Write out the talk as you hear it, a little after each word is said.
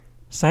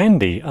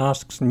Sandy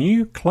asks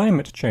new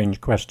climate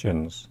change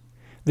questions.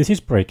 This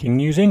is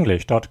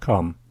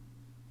breakingnewsenglish.com.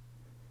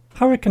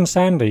 Hurricane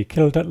Sandy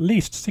killed at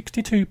least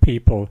 62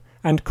 people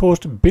and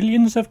caused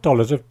billions of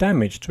dollars of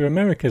damage to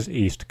America's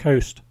east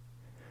coast.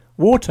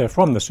 Water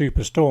from the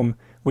superstorm,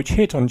 which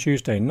hit on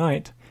Tuesday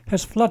night,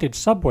 has flooded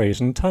subways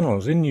and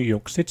tunnels in New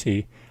York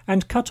City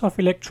and cut off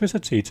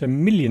electricity to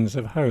millions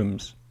of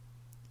homes.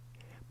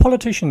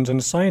 Politicians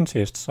and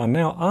scientists are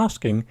now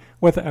asking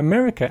whether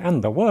America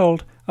and the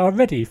world are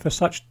ready for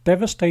such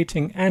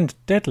devastating and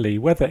deadly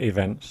weather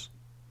events.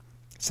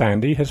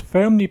 Sandy has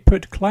firmly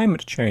put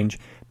climate change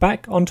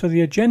back onto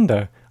the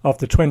agenda of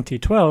the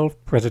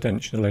 2012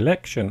 presidential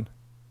election.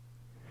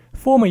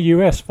 Former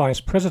US Vice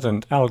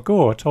President Al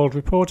Gore told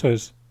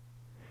reporters,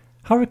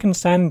 "Hurricane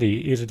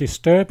Sandy is a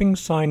disturbing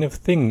sign of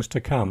things to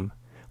come.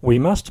 We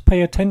must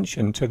pay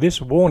attention to this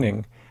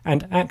warning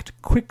and act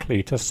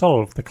quickly to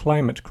solve the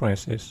climate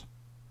crisis."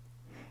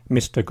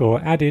 Mr.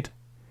 Gore added,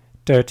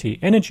 "Dirty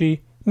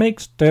energy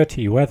makes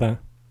dirty weather."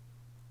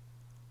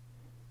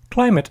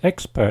 Climate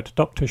expert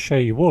Dr.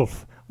 Shay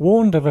Wolf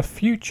warned of a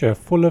future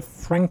full of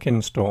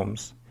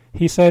Frankenstorms.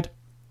 He said,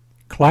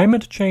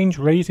 "Climate change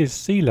raises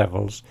sea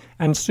levels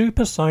and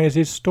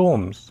supersizes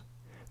storms.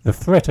 The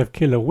threat of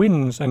killer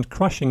winds and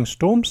crushing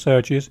storm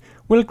surges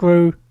will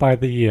grow by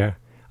the year,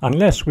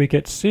 unless we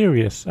get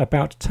serious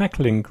about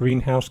tackling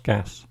greenhouse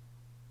gas."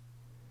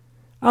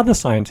 Other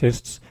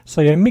scientists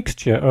say a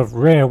mixture of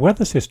rare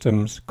weather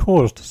systems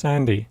caused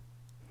Sandy.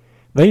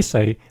 They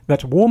say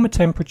that warmer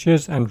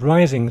temperatures and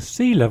rising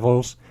sea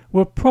levels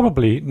were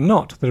probably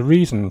not the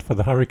reason for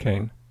the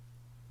hurricane.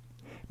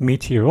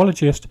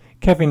 Meteorologist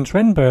Kevin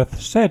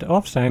Trenberth said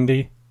of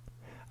Sandy,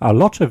 "A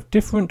lot of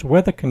different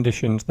weather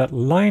conditions that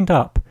lined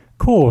up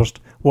caused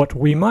what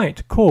we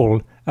might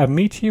call a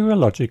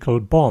meteorological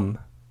bomb."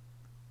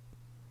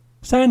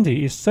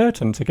 Sandy is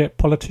certain to get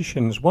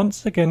politicians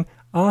once again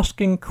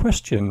asking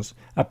questions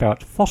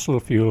about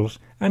fossil fuels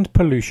and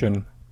pollution.